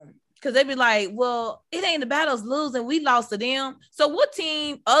because they be like, well, it ain't about us losing. We lost to them. So what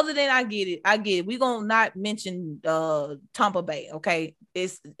team other than I get it. We gonna not mention Tampa Bay, okay?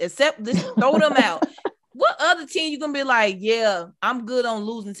 It's except just throw them out. What other team you gonna be like, yeah, I'm good on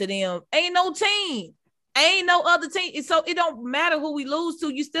losing to them? Ain't no team. Ain't no other team. So it don't matter who we lose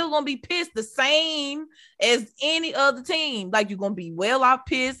to, you still gonna be pissed the same as any other team. Like you're gonna be well off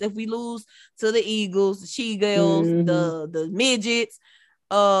pissed if we lose to the Eagles, the She-Girls, the midgets,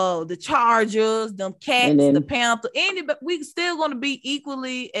 the Chargers, them Cats, the Panthers. But we still gonna be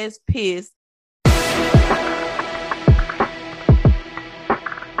equally as pissed.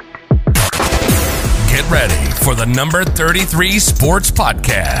 Get ready for the number 33 Sports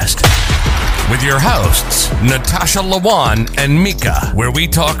Podcast with your hosts, Natasha Lawan and Mika, where we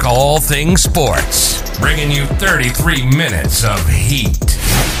talk all things sports, bringing you 33 minutes of heat.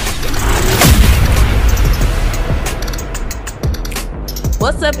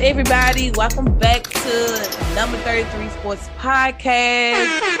 What's up, everybody? Welcome back to number 33 Sports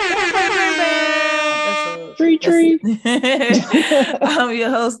Podcast. Tree. I'm your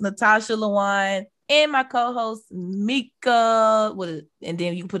host, Natasha Lawan, and my co-host, Mika. And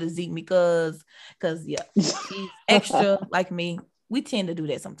then you can put a Z, Mika's, because, yeah, she's extra like me. We tend to do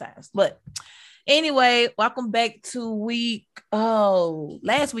that sometimes. But anyway, welcome back to week. Oh,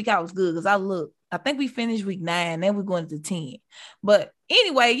 last week I was good because I think we finished week 9, then we're going to 10. But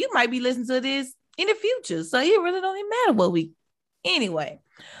anyway, you might be listening to this in the future, so it really don't even matter what week. Anyway,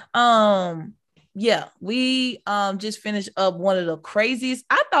 yeah, we just finished up one of the craziest.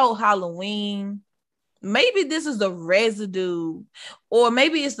 I thought Halloween, maybe this is the residue, or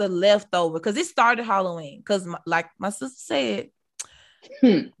maybe it's the leftover, because it started Halloween. Because like my sister said,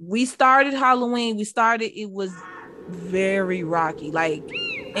 we started Halloween. It was very rocky, like.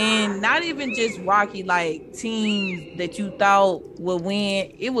 And not even just rocky, like teams that you thought would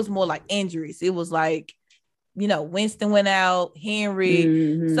win. It was more like injuries. It was like, Winston went out, Henry.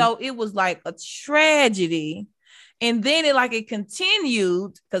 Mm-hmm. So it was like a tragedy. And then it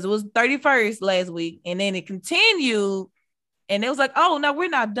continued because it was 31st last week. And then it continued. And it was like, oh, no, we're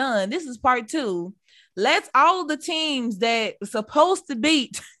not done. This is part 2. Let's all the teams that were supposed to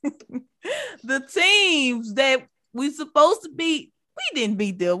beat the teams that we supposed to beat. We didn't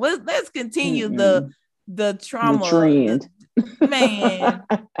beat them. Let's continue the trauma. The trend. Man,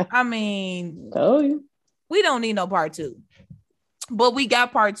 I mean, we don't need no part 2. But we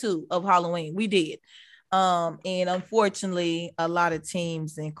got part 2 of Halloween. We did. And unfortunately, a lot of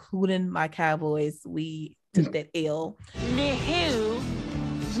teams, including my Cowboys, we took that L.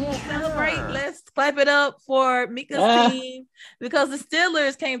 Celebrate. Let's clap it up for Mika's team, because the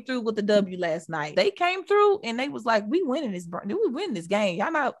Steelers came through with the W last night. They came through and they was like, we winning this game.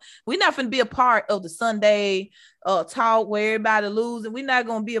 We're not going to be a part of the Sunday talk where everybody losing. We're not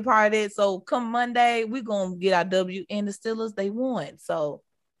going to be a part of it. So come Monday, we're going to get our W, and the Steelers, they won. So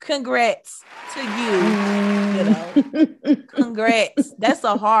congrats to you. Congrats. That's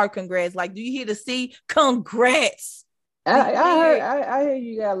a hard congrats. Like, do you hear the C? Congrats. I hear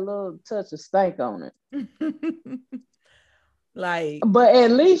you got a little touch of stank on it. But at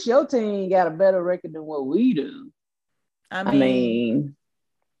least your team got a better record than what we do. I mean,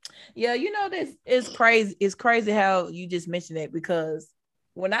 yeah, this is crazy. It's crazy how you just mentioned that, because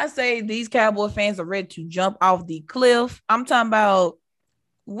when I say these Cowboy fans are ready to jump off the cliff, I'm talking about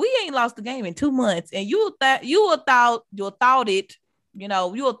we ain't lost the game in 2 months, and you would thought it. You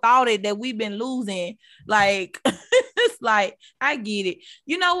would thought it that we've been losing. Like, it's like, I get it.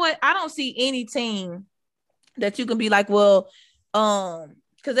 You know what? I don't see any team that you can be like, well,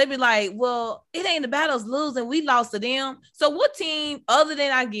 because they be like, well, it ain't about us losing. We lost to them. So what team other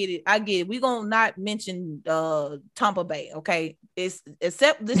than I get it. We gonna not mention Tampa Bay, okay? It's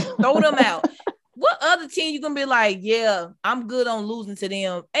except just throw them out. What other team you gonna be like, yeah, I'm good on losing to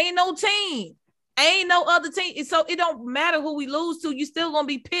them? Ain't no team. Ain't no other team. So it don't matter who we lose to, you still gonna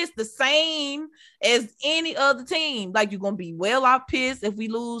be pissed the same as any other team. Like, you're gonna be well off pissed if we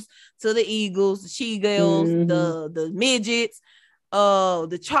lose to the Eagles, the She-Girls, the midgets,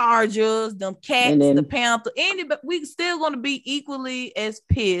 the Chargers, them Cats, the Panthers. But we still gonna be equally as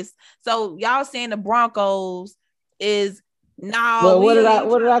pissed. So y'all saying the Broncos is now. Well, what did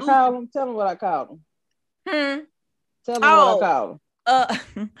I call them? Tell them what I called them. Tell them what I called them.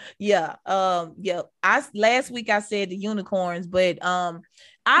 Yeah. Last week I said the unicorns, but I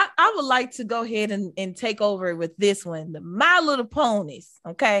would like to go ahead and take over with this one, the My Little Ponies.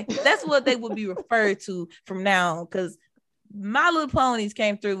 Okay, that's what they would be referred to from now on, because My Little Ponies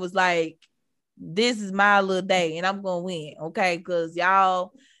came through, was like, this is my little day, and I'm gonna win. Okay, because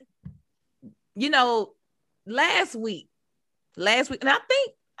y'all, last week, and I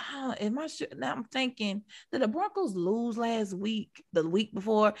am I sure? Now I'm thinking, did the Broncos lose last week? The week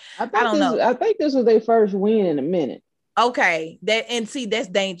before? I don't know. I think this was their first win in a minute. Okay, that's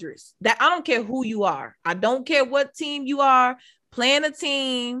dangerous. That I don't care who you are. I don't care what team you are playing a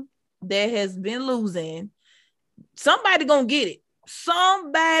team that has been losing. Somebody gonna get it.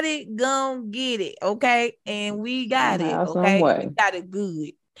 Somebody gonna get it. Okay, and we got it. Okay, we got it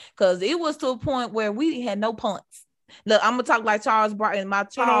good because it was to a point where we had no punts. Look, I'm gonna talk like Charles Barkley, my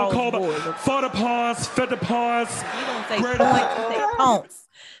Charles boys. For the punts, for the punts. You don't say points, you say punts.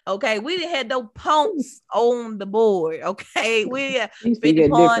 Okay, we didn't have no punts on the board. Okay, we had 50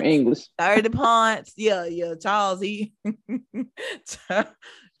 punts, English. 30 punts. Yeah. Charles,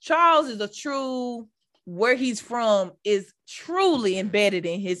 Charles is a true. Where he's from is truly embedded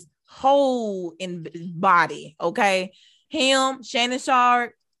in his whole body. Okay, him, Shannon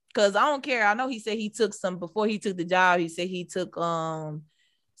Sharp. Because I don't care. I know he said he took some before he took the job. He said he took some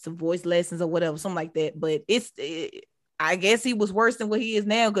voice lessons or whatever, something like that. But I guess he was worse than what he is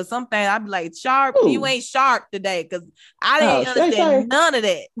now. Because sometimes I'd be like, Sharp, you ain't sharp today. Because I didn't understand none of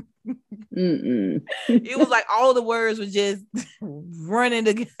that. It was like all the words were just running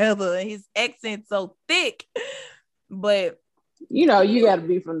together, and his accent so thick. But you got to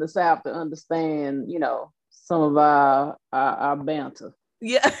be from the South to understand, some of our banter.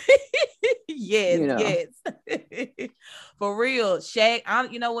 Yeah. Yes. For real.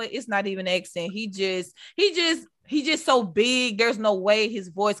 Shaq, you know what? It's not even accent. He just so big. There's no way his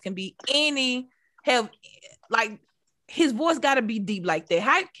voice can be his voice got to be deep like that.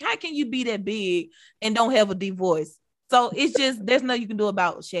 How can you be that big and don't have a deep voice? So it's just, there's nothing you can do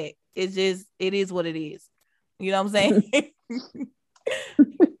about Shaq. It is what it is. You know what I'm saying?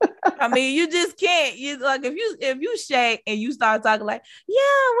 I mean, you just can't. You like if you Shaq and you start talking like,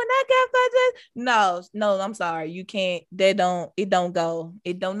 yeah, when I got no, I'm sorry, you can't. It don't go.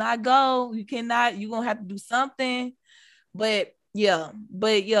 It do not go. You cannot. You gonna have to do something. But yeah,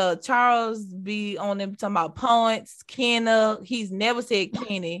 Charles be on them talking about points. Kenna, he's never said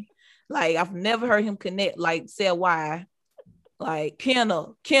Kenny. Like I've never heard him connect. Like say why. Like Kenna,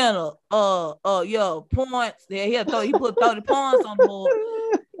 yeah, points. Yeah, he put 30 points on the board.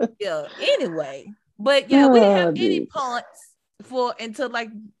 Yeah. Anyway, but yeah, we didn't have any punts until like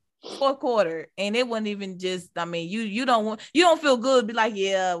fourth quarter, and it wasn't even just. I mean, you don't feel good. Be like,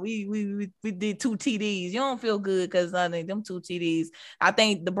 yeah, we did 2 TDs. You don't feel good because I think them 2 TDs. I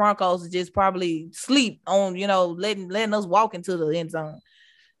think the Broncos just probably sleep on letting us walk into the end zone.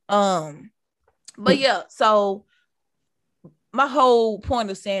 But yeah, so my whole point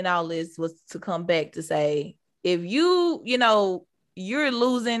of saying all this was to come back to say, if you're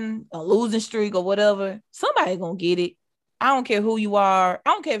losing a losing streak or whatever, somebody gonna get it. I don't care who you are. I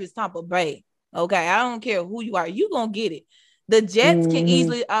don't care if it's Tampa Bay. Okay, I don't care who you are. You gonna get it. The Jets can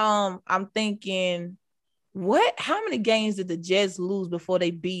easily. I'm thinking, how many games did the Jets lose before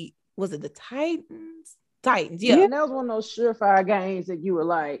they beat? Was it the Titans? Titans, yeah. That was one of those surefire games that you were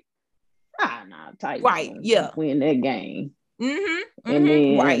like, Titans. Right, yeah. Win that game. And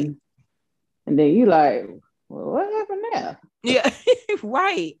then, right. And then you like, well, what happened there? Yeah,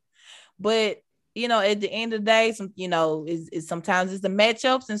 right. But at the end of the day, sometimes it's the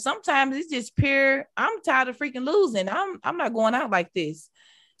matchups, and sometimes it's just pure. I'm tired of freaking losing. I'm not going out like this.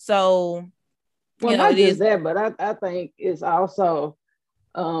 So, not just that, but I think it's also,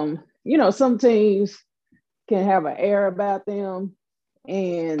 some teams can have an air about them,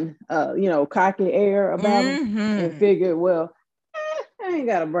 and cocky air about them, and figure, well, I ain't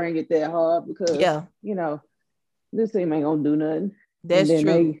gotta bring it that hard because this team ain't gonna do nothing. That's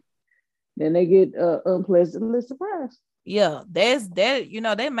true. Then they get unpleasantly surprised. Yeah, that's that.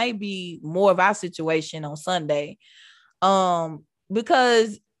 That may be more of our situation on Sunday,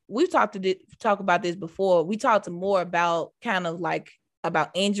 because we've talked about this before. We talked more about kind of like about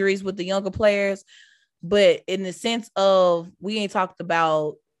injuries with the younger players, but in the sense of we ain't talked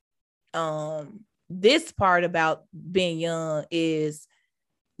about this part about being young is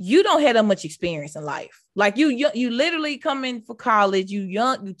you don't have that much experience in life. Like you literally come in for college, you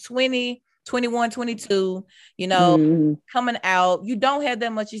young, you 20, 21, 22, coming out, you don't have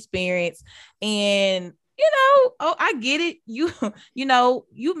that much experience. And, I get it. You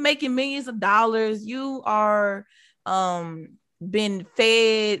making millions of dollars. You are been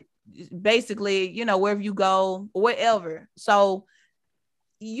fed basically, wherever you go or whatever. So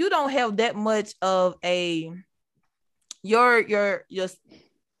you don't have that much of your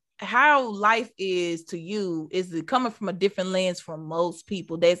how life is to you is coming from a different lens from most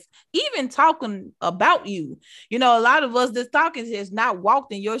people that's even talking about you. A lot of us that's talking has not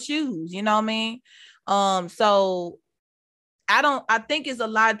walked in your shoes. You know what I mean? So I think it's a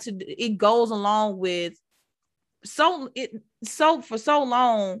lot it goes along with for so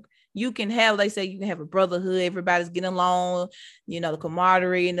long you can have, they say you can have a brotherhood, everybody's getting along, the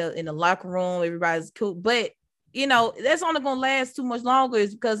camaraderie in the locker room, everybody's cool, but that's only gonna last too much longer,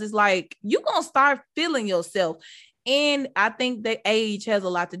 is because it's like you're gonna start feeling yourself. And I think that age has a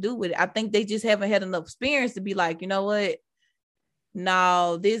lot to do with it. I think they just haven't had enough experience to be like, you know what,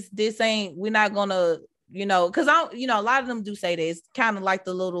 no, this ain't, we're not gonna, because a lot of them do say that it's kind of like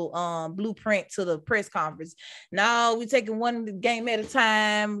the little blueprint to the press conference. No, we're taking one game at a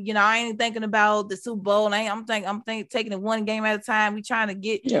time. I ain't thinking about the Super Bowl. I'm taking it one game at a time. We trying to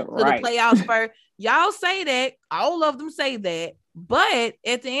get to the playoffs first. Y'all say that, all of them say that, but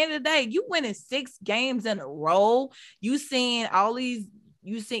at the end of the day, you winning 6 games in a row. You seeing all these.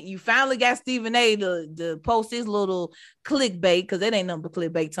 You finally got Stephen A to post his little clickbait, because it ain't nothing but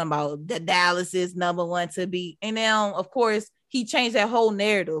clickbait talking about the Dallas is number 1 to beat. And now, of course, he changed that whole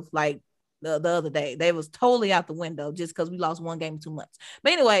narrative like the other day. They was totally out the window just because we lost 1 game in 2 months.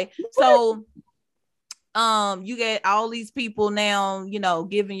 But anyway, so you get all these people now,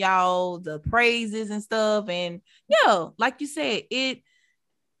 giving y'all the praises and stuff. And like you said,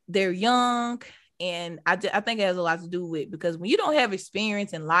 they're young. And I think it has a lot to do with, because when you don't have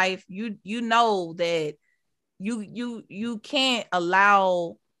experience in life, you know that you can't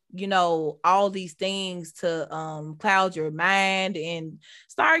allow all these things to cloud your mind and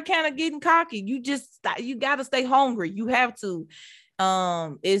start kind of getting cocky. You got to stay hungry. You have to.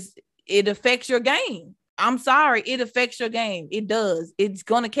 It affects your game. I'm sorry, it affects your game. It does. It's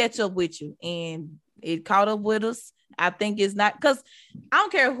gonna catch up with you, and it caught up with us. I think it's not, because I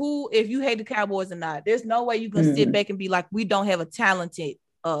don't care if you hate the Cowboys or not, there's no way you can sit back and be like, we don't have a talented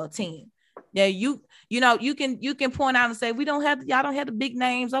team. Yeah, you can point out and say y'all don't have the big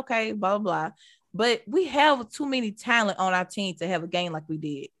names, okay, blah blah blah. But we have too many talent on our team to have a game like we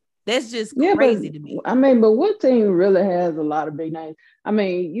did. That's just crazy to me. I mean, but what team really has a lot of big names? I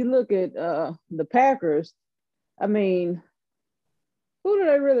mean, you look at the Packers. I mean, who do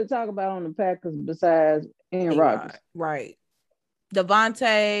they really talk about on the Packers besides Aaron Rodgers? Right.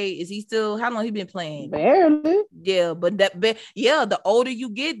 Devontae, is he still? How long he been playing? Barely. Yeah, but the older you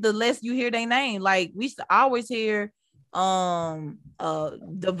get, the less you hear their name. Like, we used to always hear Devon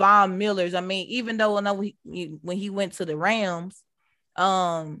Millers. I mean, even though I know when he went to the Rams,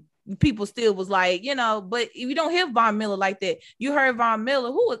 people still was like, but you don't hear Von Miller like that. You heard Von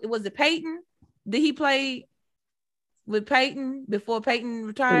Miller. Who was it? Peyton? Did he play with Peyton before Peyton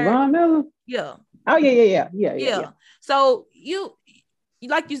retired? Von Miller? Yeah. Oh yeah. So you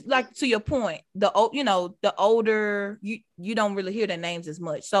to your point, the older you don't really hear their names as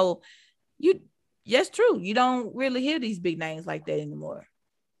much. So that's true. You don't really hear these big names like that anymore.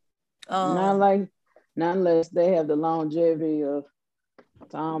 Not unless they have the longevity of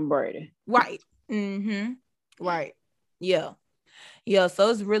Tom Brady. Right. Mm-hmm. Right. Yeah. Yeah. So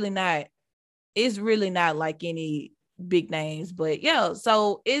it's really not like any big names, but yeah.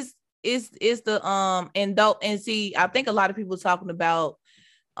 So it's the and see, I think a lot of people talking about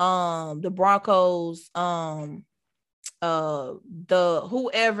the Broncos, the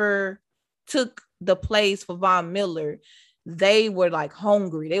whoever took the place for Von Miller, they were like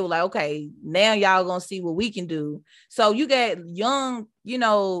hungry. They were like, okay, now y'all gonna see what we can do. So you got young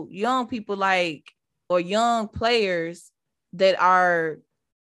people or young players that are,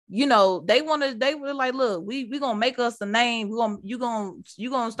 they were like, look, we gonna make us a name. You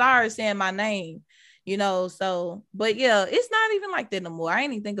gonna start saying my name, so, but yeah, it's not even like that no more. I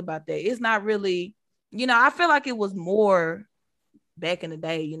ain't even think about that. It's not really, I feel like it was more back in the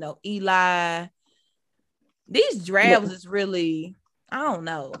day, Eli. These drafts is really, I don't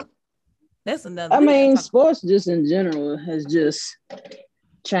know. That's another. I mean, sports just in general has just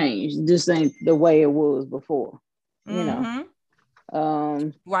changed. This ain't the way it was before,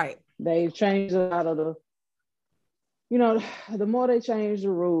 Right. They've changed a lot of the more they change the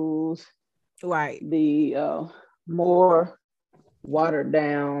rules, right, the more watered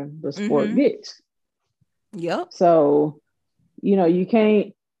down the sport gets. Yep. So, you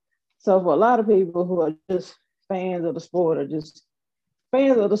can't. So for a lot of people who are just fans of the sport or just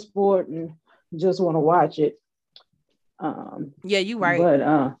fans of the sport and just want to watch it. Yeah, you're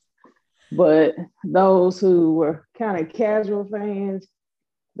right. But those who were kind of casual fans,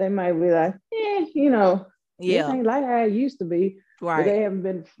 they might be like, this ain't like how it used to be. Right. But they haven't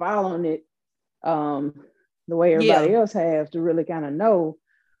been following it the way everybody else has to really kind of know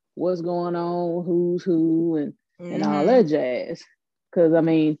what's going on, who's who, and all that jazz. Because, I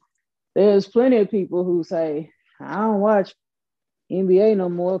mean, there's plenty of people who say, I don't watch NBA no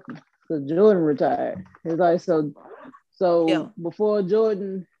more because Jordan retired. It's like, so So before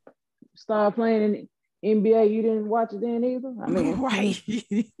Jordan started playing in NBA, you didn't watch it then either? I mean, right.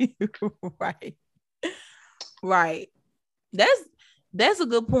 Right. That's a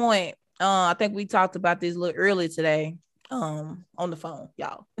good point. I think we talked about this a little earlier today on the phone,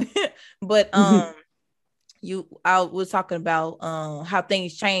 y'all. But I was talking about how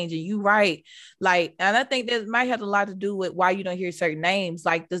things change, and you right. Like, and I think that might have a lot to do with why you don't hear certain names,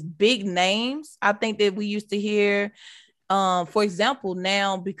 like the big names. I think that we used to hear, for example,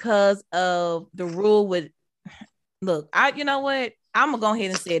 now because of the rule with, look, you know what? I'm gonna go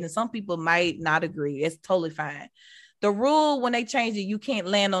ahead and say it, and some people might not agree. It's totally fine. The rule when they changed it, you can't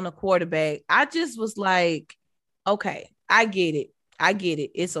land on a quarterback. I just was like, okay, I get it. I get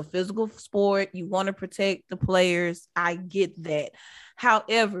it. It's a physical sport. You want to protect the players. I get that.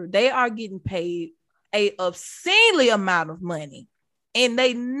 However, they are getting paid a obscenely amount of money, and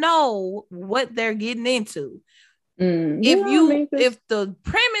they know what they're getting into. If the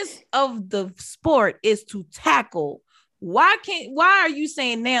premise of the sport is to tackle, why are you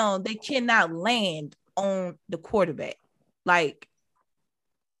saying now they cannot land on the quarterback? Like,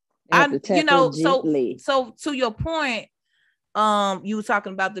 so to your point, you were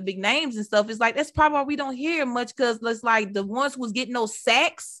talking about the big names and stuff. It's like that's probably why we don't hear much, because it's like the ones who's getting those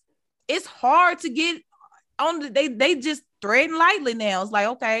sacks, it's hard to get on they just threading lightly now. It's like,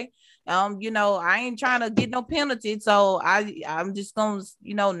 okay, I ain't trying to get no penalty, so I'm just gonna,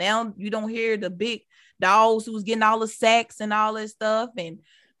 now you don't hear the big dogs who's getting all the sacks and all that stuff, and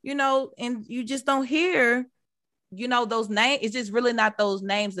and you just don't hear those names. It's just really not those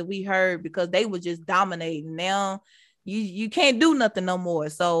names that we heard, because they were just dominating. Now you can't do nothing no more.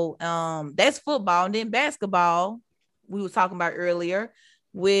 So that's football. And then basketball, we were talking about earlier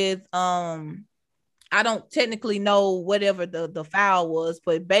with I don't technically know whatever the foul was,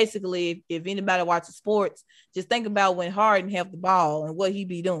 but basically, if anybody watches sports, just think about when Harden have the ball and what he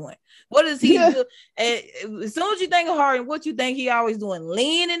be doing. What does he do? And as soon as you think of Harden, what you think he always doing?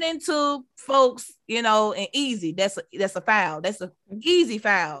 Leaning into folks, and easy. That's a foul. That's an easy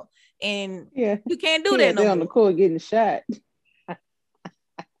foul, and you can't do that no more. On the court getting shot.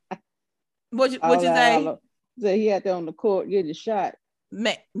 What you say? So he out there on the court getting shot.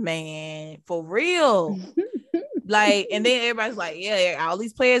 Man, for real. Like, and then everybody's like, yeah, all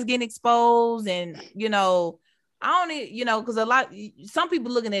these players getting exposed, and I don't, because some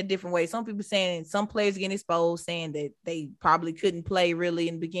people looking at it different ways. Some people saying some players getting exposed, saying that they probably couldn't play really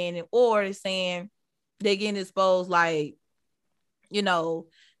in the beginning, or they're saying they're getting exposed, like, now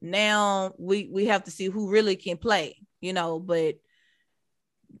we have to see who really can play, but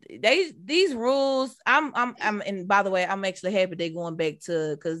these rules, I'm and by the way, I'm actually happy they're going back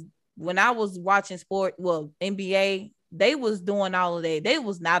to, because when I was watching NBA, they was doing all of that. They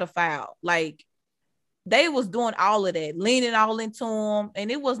was not a foul. Like, they was doing all of that, leaning all into them, and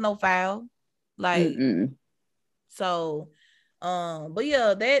it was no foul. Like, so, but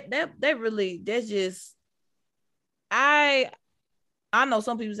yeah, that really, that's just, I know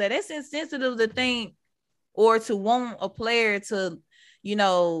some people say that's insensitive to think, or to want a player to,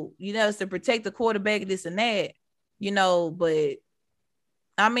 it's to protect the quarterback, this and that, but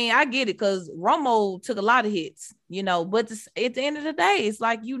I mean, I get it, because Romo took a lot of hits, but at the end of the day, it's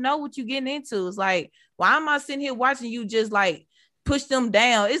like, what you're getting into. It's like, why am I sitting here watching you just like push them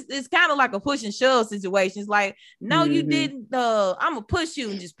down? It's kind of like a push and shove situation. It's like, no, you didn't. I'm gonna push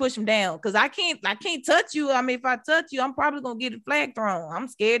you and just push them down, because I can't touch you. I mean, if I touch you, I'm probably gonna get a flag thrown. I'm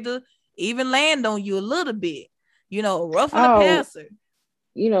scared to even land on you a little bit, roughing the passer.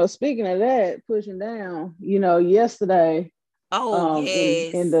 Speaking of that, pushing down, yesterday.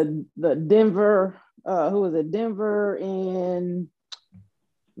 Yes. In the Denver, who was it? Denver and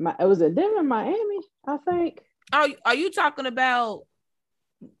Denver, Miami, I think. Are you talking about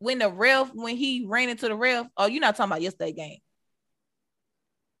when he ran into the ref? Oh, you're not talking about yesterday's game.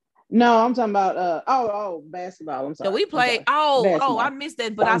 No, I'm talking about basketball. I'm sorry. So we played. I missed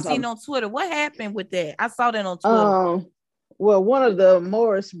that, but I seen on Twitter. What happened with that? I saw that on Twitter. Well, one of the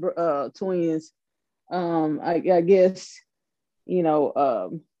Morris twins, I guess, I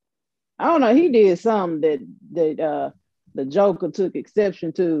don't know. He did something that the Joker took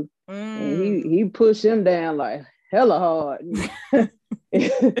exception to, and he pushed him down like hella hard. He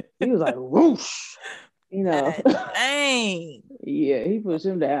was like whoosh, Dang. Yeah, he pushed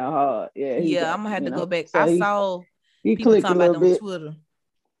him down hard. Yeah, I'm gonna have to go back. So I saw he people clicked talking a about little it on bit. Twitter.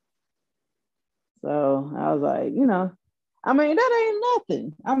 So I was like, I mean, that ain't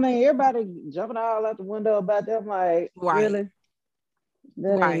nothing. I mean, everybody jumping all out the window about that. I'm like, really?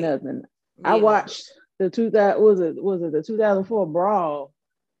 That ain't nothing. Yeah. I watched the 2004 brawl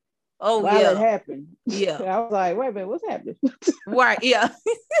while it happened. Yeah. I was like, wait a minute, what's happening? Right. Yeah.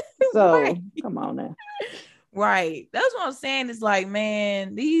 So come on now. Right. That's what I'm saying. It's like,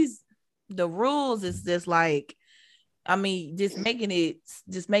 man, the rules is just like, I mean, just making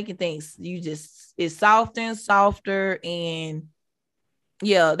things, it's softer and softer. And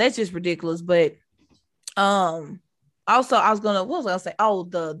yeah, that's just ridiculous. But also what was I gonna say? Oh,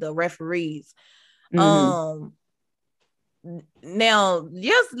 the referees. Mm-hmm. Now,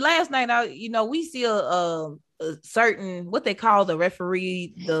 last night, we see a certain, what they call the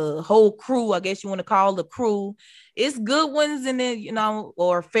referee, the whole crew, I guess you want to call the crew. It's good ones and then,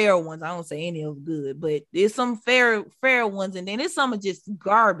 or fair ones. I don't say any of them good, but there's some fair ones, and then there's some just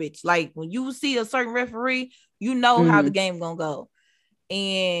garbage. Like when you see a certain referee, how the game gonna go.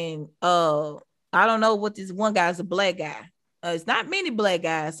 And I don't know what this one guy's a black guy. It's not many black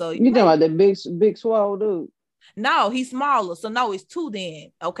guys. So you talking about the big swole dude? No, he's smaller. So no, it's two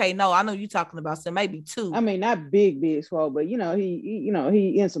then. Okay, no, I know you're talking about, so maybe two. I mean, not big swole, but he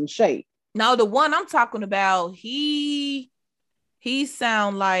in some shape. No, the one I'm talking about, he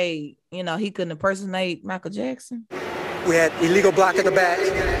sound like, he couldn't impersonate Michael Jackson. We had illegal block in the back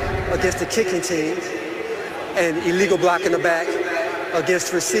against the kicking team and illegal block in the back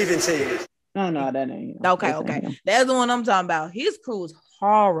against receiving team. No, that ain't. Okay. That's the one I'm talking about. His crew is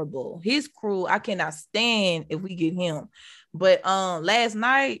horrible. His crew, I cannot stand if we get him. But last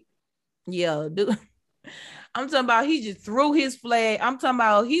night, yeah, dude, I'm talking about he just threw his flag. I'm talking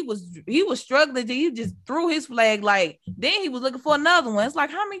about he was struggling. He just threw his flag. Like, then he was looking for another one. It's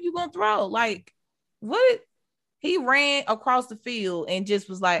like, how many you gonna throw? Like, what? He ran across the field and just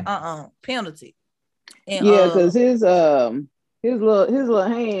was like, penalty. And yeah, because his little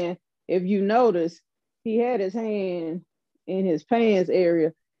hand, if you notice, he had his hand in his pants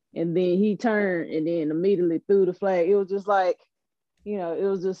area, and then he turned and then immediately threw the flag. It was just like, it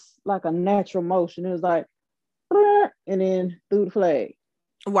was just like a natural motion. It was like, and then threw the flag.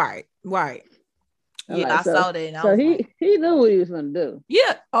 Right. Yeah, I saw that. And so he knew what he was gonna do.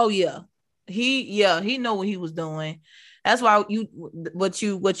 Yeah. Oh yeah. He knew what he was doing. That's why what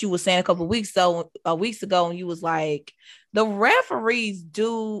you were saying a couple of weeks ago, and you was like, the referees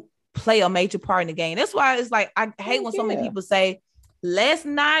do play a major part in the game. That's why it's like, I hate when so many people say, let's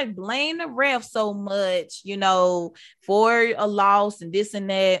not blame the ref so much, for a loss and this and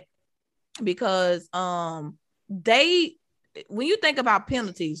that, because when you think about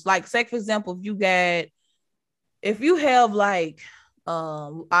penalties, like, say for example, if you have like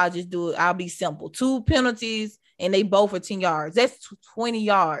I'll be simple, 2 penalties and they both are 10 yards, that's 20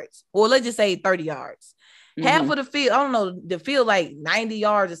 yards, or let's just say 30 yards. Half of the field, I don't know, the field like 90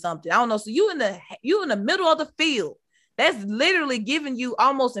 yards or something, I don't know. So you in the middle of the field, that's literally giving you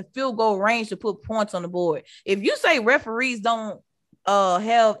almost in field goal range to put points on the board. If you say referees don't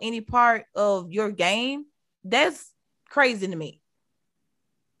have any part of your game, that's crazy to me,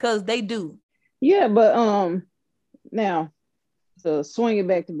 because they do. Yeah, but now, so swinging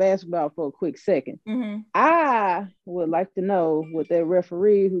back to basketball for a quick second, I would like to know what that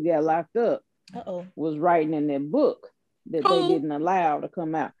referee who got locked up was writing in that book that they didn't allow to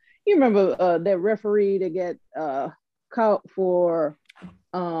come out. You remember that referee that got caught for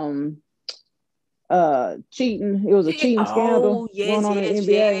cheating? It was a cheating scandal going on in the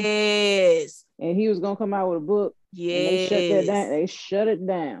NBA. Yes. And he was gonna come out with a book. Yes. They shut it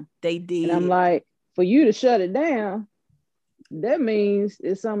down. They did. And I'm like, for you to shut it down, that means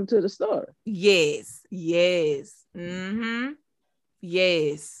it's something to the story. Yes. Mm-hmm.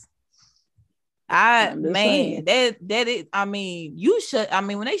 Yes. When they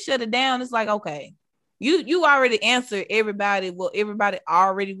shut it down, it's like, okay, you already answered everybody what everybody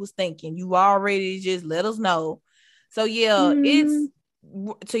already was thinking. You already just let us know. So yeah, it's,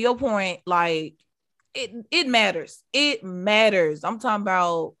 to your point, like, it matters. It matters. I'm talking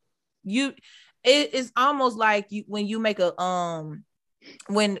about you. It's almost like when you make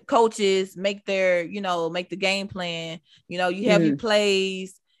when coaches make their, make the game plan, you have your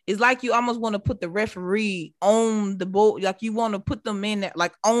plays. It's like you almost want to put the referee on the board, like you want to put them in there,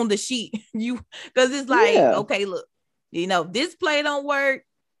 like on the sheet. Because it's like, okay, look, this play don't work.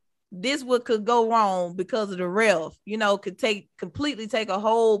 This what could go wrong because of the ref, could completely take a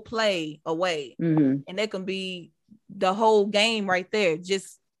whole play away. And that can be the whole game right there,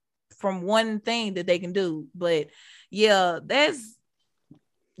 just from one thing that they can do. But yeah, that's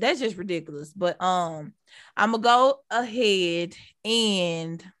just ridiculous. But I'm gonna go ahead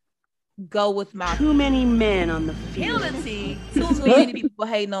and go with my too many men on the field. Penalty. Too many people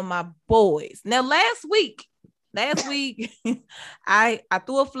hating on my boys. Now last week I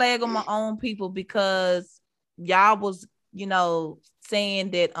threw a flag on my own people because y'all was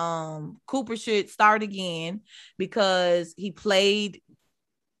saying that Cooper should start again because he played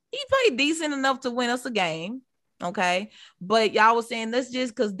decent enough to win us a game. Okay. But y'all was saying that's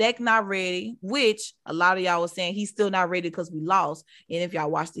just because Dak not ready, which a lot of y'all was saying he's still not ready because we lost. And if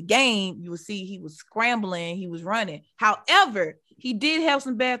y'all watch the game, you will see he was scrambling, he was running. However, he did have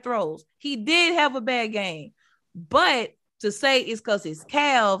some bad throws. He did have a bad game. But to say it's because his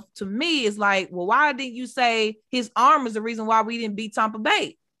calf, to me, is like, well, why didn't you say his arm is the reason why we didn't beat Tampa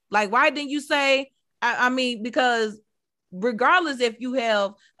Bay? Like, why didn't you say, I mean, because regardless if you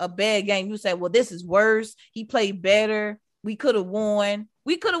have a bad game, you say, well, this is worse. He played better. We could have won.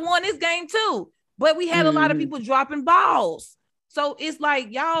 We could have won this game too. But we had a lot of people dropping balls. So it's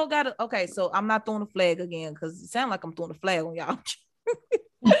like, y'all got to, okay, so I'm not throwing a flag again because it sounds like I'm throwing a flag on y'all.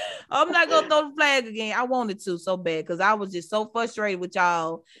 I'm not going to throw the flag again. I wanted to so bad because I was just so frustrated with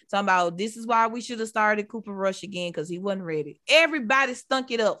y'all talking about this is why we should have started Cooper Rush again because he wasn't ready. Everybody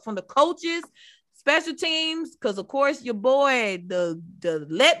stunk it up from the coaches, special teams, because of course your boy, the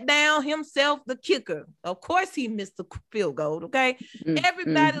letdown himself, the kicker. Of course he missed the field goal. Okay,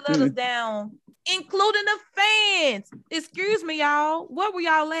 everybody let us down, including the fans. Excuse me, y'all. Where were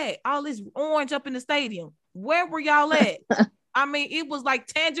y'all at? All this orange up in the stadium. Where were y'all at? I mean, it was like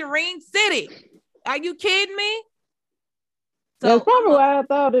Tangerine City. Are you kidding me? So that's probably why I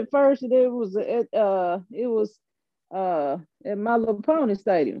thought at first it was at My Little Pony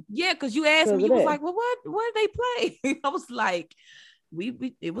Stadium. Yeah, because you asked me, you was like, well, where did they play? I was like,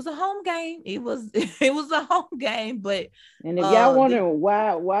 we it was a home game. It was a home game, but and if y'all wondering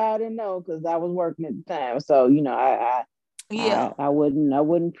why I didn't know, because I was working at the time, so I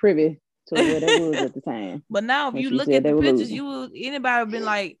wasn't privy to what it was at the time. But now if you look at the pictures, anybody have been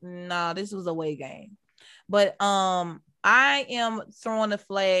like, nah, this was a away game. But I am throwing a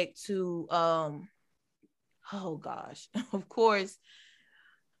flag to oh gosh, of course.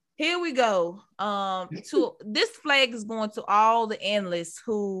 Here we go. To this flag is going to all the analysts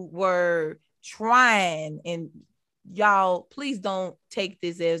who were trying, and y'all, please don't take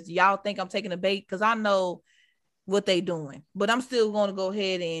this as y'all think I'm taking a bait because I know what they doing, but I'm still going to go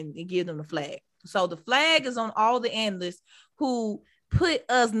ahead and give them the flag. So the flag is on all the analysts who put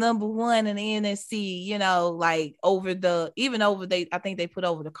us number one in the NFC, you know, like I think they put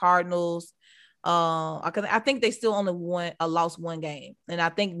over the Cardinals. I think they still only lost one game. And I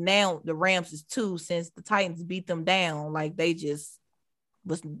think now the Rams is 2 since the Titans beat them down. Like they just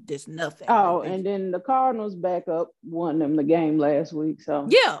was just nothing. Oh, and then the Cardinals back up won them the game last week. So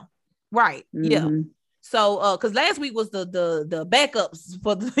yeah, right. Yeah. So because last week was the backups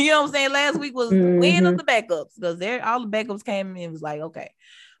for the, you know what I'm saying? Last week was the win of the backups because all the backups came in and was like, okay.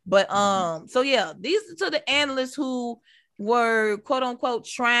 But so yeah, these are to the analysts who were quote unquote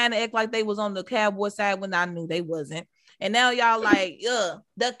trying to act like they was on the Cowboy side when I knew they wasn't. And now y'all like,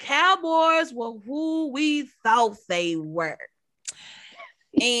 the Cowboys were who we thought they were.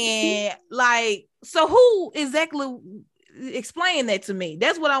 And like, so who exactly, explain that to me.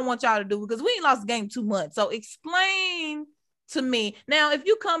 That's what I want y'all to do because we ain't lost the game 2 months. So explain to me. Now, if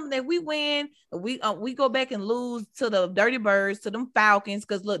you come that we win, we go back and lose to the Dirty Birds, to them Falcons,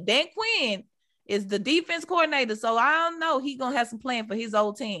 because look, Dan Quinn is the defense coordinator. So I don't know. He gonna have some plan for his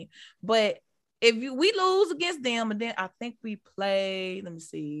old team. But if we lose against them, and then I think we play, let me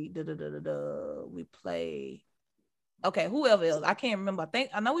see. We play. Okay, whoever else. I can't remember.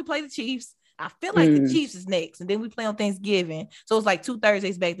 I know we play the Chiefs. I feel like the Chiefs is next, and then we play on Thanksgiving. So it's like 2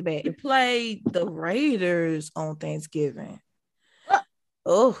 Thursdays back to back. We play the Raiders on Thanksgiving.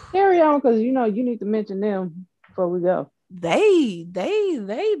 Oh, carry on, because you need to mention them before we go. They've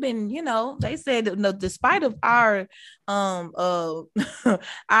been, they said that despite of our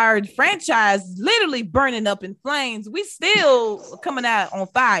our franchise literally burning up in flames, we still coming out on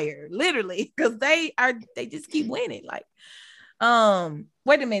fire, literally, because they just keep winning. Like,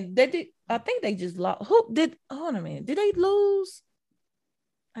 wait a minute, I think they just lost. Hold on a minute, did they lose?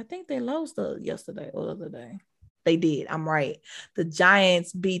 I think they lost yesterday or the other day. They did. I'm right. The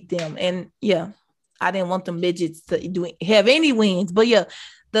Giants beat them, and yeah. I didn't want them midgets to have any wins, but yeah,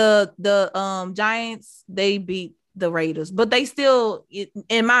 the Giants, they beat the Raiders, but they still,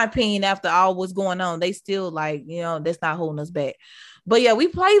 in my opinion, after all what's going on, they still like, that's not holding us back. But yeah, we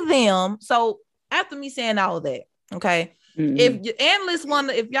play them. So after me saying all of that, okay, if your analysts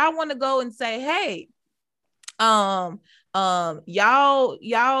if y'all want to go and say, hey, y'all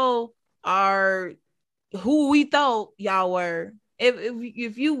are who we thought y'all were.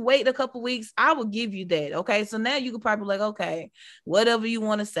 If you wait a couple weeks, I will give you that. Okay. So now you could probably like, okay, whatever you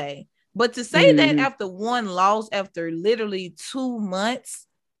want to say. But to say that after one loss, after literally 2 months,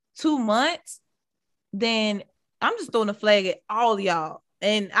 then I'm just throwing a flag at all y'all.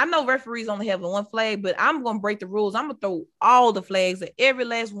 And I know referees only have one flag, but I'm gonna break the rules. I'm gonna throw all the flags at every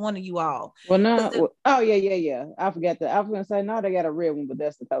last one of you all. Well, no. Yeah. I forgot that. I was gonna say no, they got a red one, but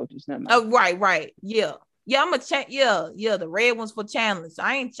that's the coaches. Never mind. Oh, right. Yeah. I'm gonna check. Yeah. The red one's for challenge.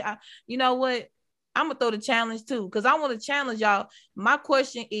 You know what? I'm gonna throw the challenge too, because I want to challenge y'all. My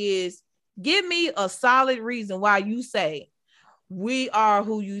question is, give me a solid reason why you say we are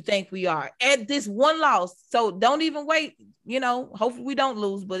who you think we are at this one loss. So don't even wait. Hopefully we don't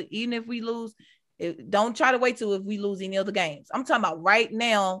lose, but even if we lose, don't try to wait till if we lose any other games. I'm talking about right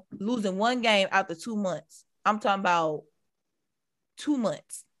now, losing one game after 2 months. I'm talking about 2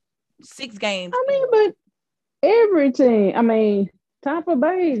 months, 6 games. I mean, but every team, Tampa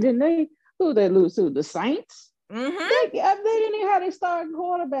Bay, who they lose to? The Saints? Mm-hmm. They didn't even have their starting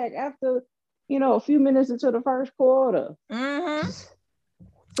quarterback after, a few minutes into the first quarter. Mm-hmm.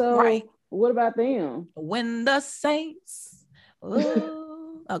 So what about them? When the Saints,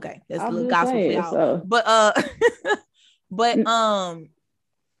 okay, that's a little gospel for y'all. So. But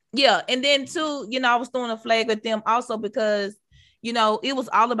yeah, and then too, I was throwing a flag at them also because it was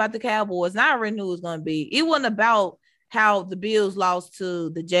all about the Cowboys. And I already knew it was gonna be. It wasn't about how the Bills lost to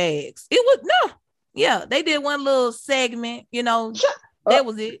the Jags. It was they did one little segment, that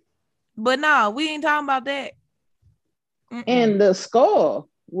was it. But no, we ain't talking about that. Mm-mm. And the score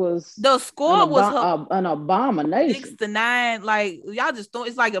was an abomination. 6-9. Like y'all just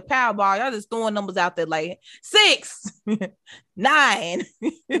it's like a power ball. Y'all just throwing numbers out there like 6, 9, 8.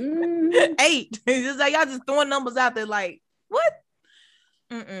 It's just like y'all just throwing numbers out there like what?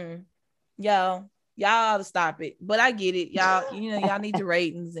 Y'all ought to stop it. But I get it. Y'all, y'all need your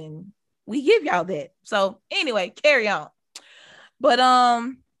ratings and we give y'all that. So anyway, carry on. But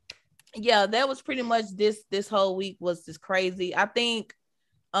yeah, that was pretty much this whole week was just crazy. I think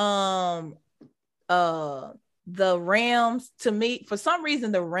the Rams, to me, for some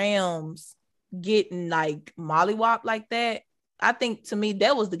reason, the Rams getting like mollywopped like that. I think to me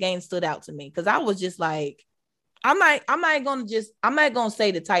that was the game stood out to me because I was just like, I'm not gonna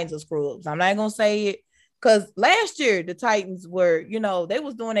say the Titans are scrubs. I'm not gonna say it because last year the Titans were, they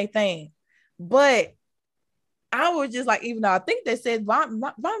was doing their thing, but I was just like, even though I think they said Von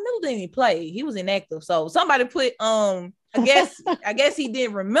Miller didn't even play, he was inactive. So somebody put I guess he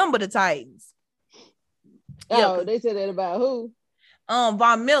didn't remember the Titans. Oh, they said that about who?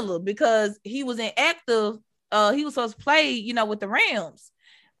 Von Miller, because he was inactive. He was supposed to play, with the Rams.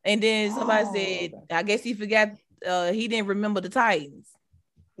 And then somebody said, I guess he forgot he didn't remember the Titans.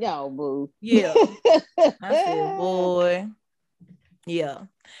 Yo, boo. Yeah. I said, boy. Yeah.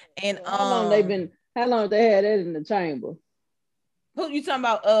 And how long they had that in the chamber? Who you talking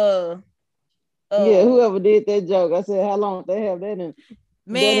about? Yeah, whoever did that joke. I said, how long they have that in?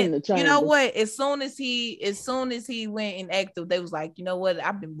 Man, in the chamber? You know what? As soon as he went inactive, they was like, you know what?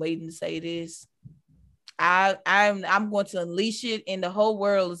 I've been waiting to say this. I'm going to unleash it, and the whole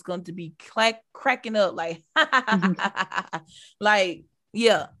world is going to be cracking up like, like,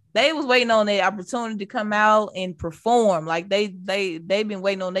 yeah. They was waiting on their opportunity to come out and perform. Like they've been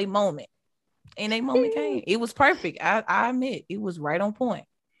waiting on their moment. And their moment came. It was perfect. I admit it was right on point.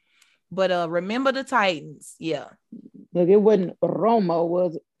 But remember the Titans. Yeah. Look, it wasn't Romo,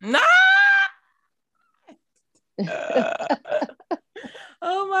 was it? Nah.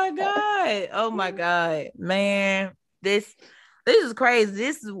 Oh my God. Man. This is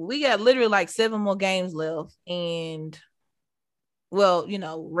crazy. We got literally like 7 more games left. And well,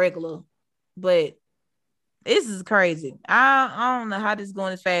 regular. But this is crazy. I don't know how this is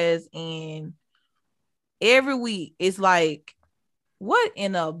going as fast. And every week it's like, what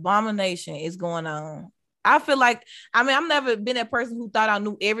in the abomination is going on? I feel like, I've never been that person who thought I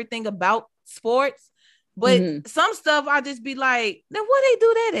knew everything about sports, but some stuff I just be like, now what they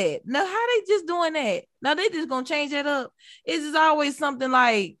do that at? Now how they just doing that? Now they just gonna change that up. It's just always something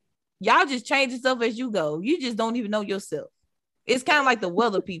like, y'all just changing stuff as you go. You just don't even know yourself. It's kind of like the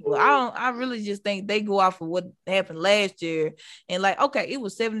weather people. I really just think they go off of what happened last year and like, okay, it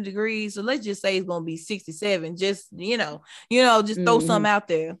was 70 degrees. So let's just say it's going to be 67. Just, just throw something out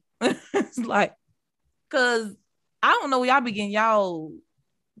there. It's like, cause I don't know where y'all be getting y'all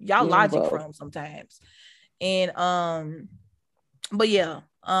logic from sometimes. And, but yeah,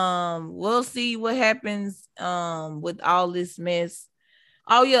 we'll see what happens, with all this mess.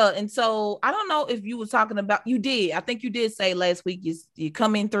 Oh yeah, and so I don't know if you were talking about. You did. I think you did say last week you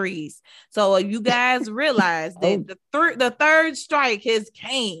come in threes. So you guys realize that the third strike has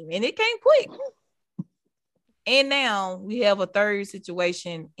came and it came quick. And now we have a third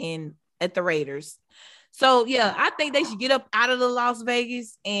situation at the Raiders. So yeah, I think they should get up out of the Las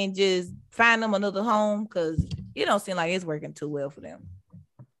Vegas and just find them another home because it don't seem like it's working too well for them.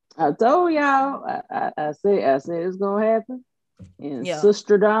 I told y'all, I said it's gonna happen, and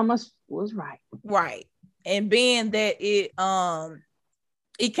Sister Damas was right. Right, and being that it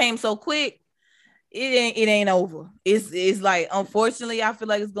came so quick, it ain't over. It's like, unfortunately, I feel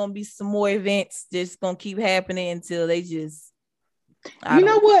like it's gonna be some more events just gonna keep happening until they just. You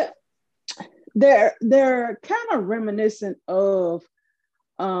know what? They're kind of reminiscent of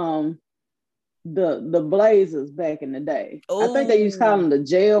the Blazers back in the day. I think they used to call them the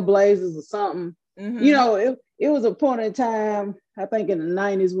jail Blazers or something. Mm-hmm. You know, it was a point in time, I think in the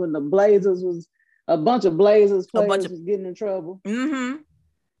 90s, when the Blazers was a bunch of Blazers players was getting in trouble. Mm-hmm.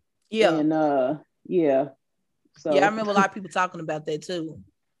 Yeah. And yeah. So yeah, I remember a lot of people talking about that too.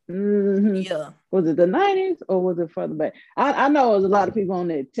 Mm-hmm. Yeah. Was it the 90s or was it further back? I know there was a lot of people on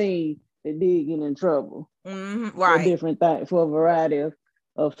that team that did get in trouble. Mm-hmm. Right. For different things, for a variety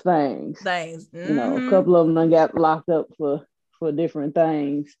of things. Mm-hmm. You know, a couple of them got locked up for different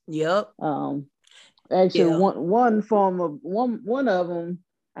things. Yep. Actually, one of them,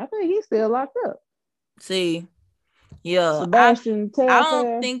 I think he's still locked up. See, yeah, Sebastian Telfair. I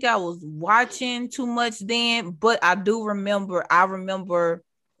don't think I was watching too much then, but I do remember. I remember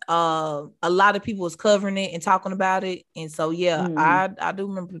a lot of people was covering it and talking about it, and so yeah, I do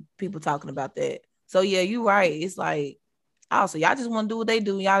remember people talking about that. So yeah, you're right. It's like, also, y'all just want to do what they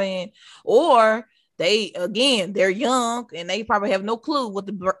do. Y'all didn't, or they're young and they probably have no clue what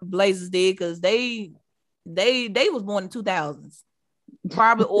the Blazers did, because they was born in 2000s,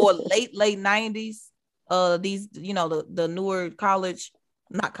 probably, or late 90s. These, you know, the newer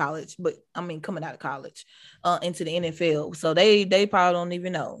not college, but I mean coming out of college, into the NFL. So they probably don't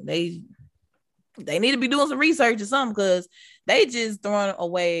even know. They need to be doing some research or something, because they just throwing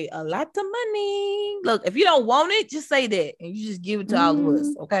away a lot of money. Look, if you don't want it, just say that and you just give it to all of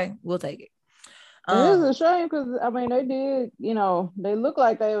us. Okay, we'll take it. It is a shame, because I mean they did, you know, they look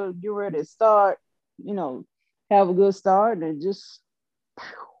like they were get ready to start, you know, have a good start, and just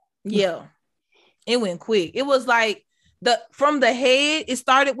yeah, it went quick. It was like from the head. It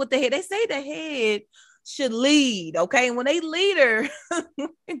started with the head. They say the head should lead. Okay, and when they lead her,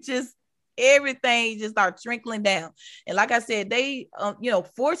 it just everything just starts trickling down. And like I said, they you know,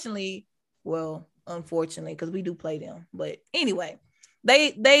 unfortunately, because we do play them, but anyway,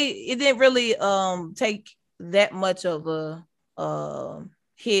 it didn't really take that much of a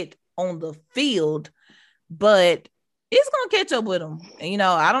hit on the field, but it's gonna catch up with them. And, you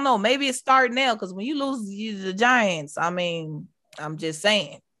know, I don't know, maybe it's starting now, because when you lose the Giants, I mean, I'm just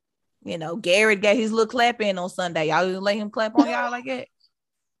saying, you know, Garrett got his little clap in on Sunday. Y'all gonna let him clap on y'all like that?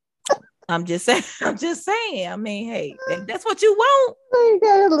 I'm just saying. I mean, hey, that's what you want. He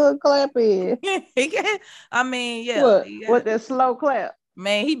got a little clap in. I mean, yeah. What that slow clap?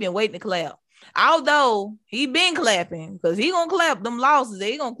 Man, he been waiting to clap. Although he been clapping, because he gonna clap them losses.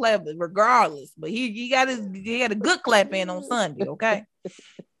 He gonna clap regardless. But he got a good clap in on Sunday. Okay.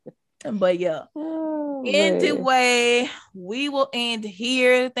 But yeah. Anyway, we will end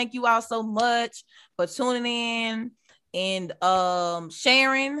here. Thank you all so much for tuning in and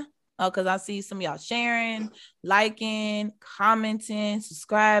sharing. Because I see some of y'all sharing, liking, commenting,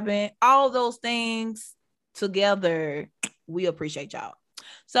 subscribing, all those things together. We appreciate y'all.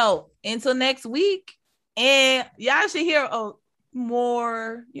 So until next week, and y'all should hear a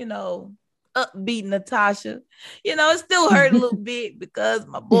more, you know, upbeat Natasha. You know, it still hurt a little bit because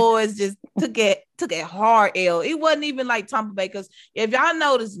my boys just took a hard L. It wasn't even like Tampa Bay, because if y'all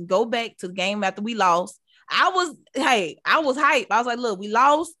notice, go back to the game after we lost. I was hyped. I was like, look, we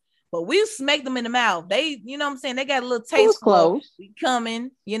lost, but we smacked them in the mouth. They, you know what I'm saying? They got a little taste for we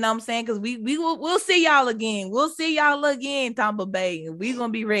coming, you know what I'm saying? Because we'll see y'all again. We'll see y'all again, Tampa Bay, and we're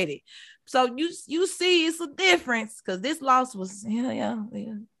gonna be ready. So you see, it's a difference, because this loss was, yeah,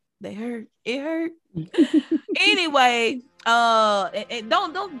 they hurt. It hurt. Anyway, and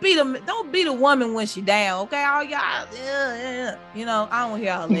don't beat a woman when she down, okay? All y'all, you know, I don't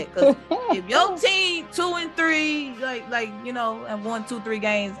hear all that, because if your team 2-3, like you know, and 1, 2, 3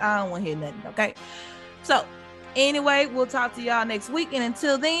 games, I don't want to hear nothing, okay? So anyway, we'll talk to y'all next week, and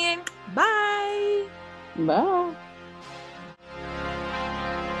until then, bye.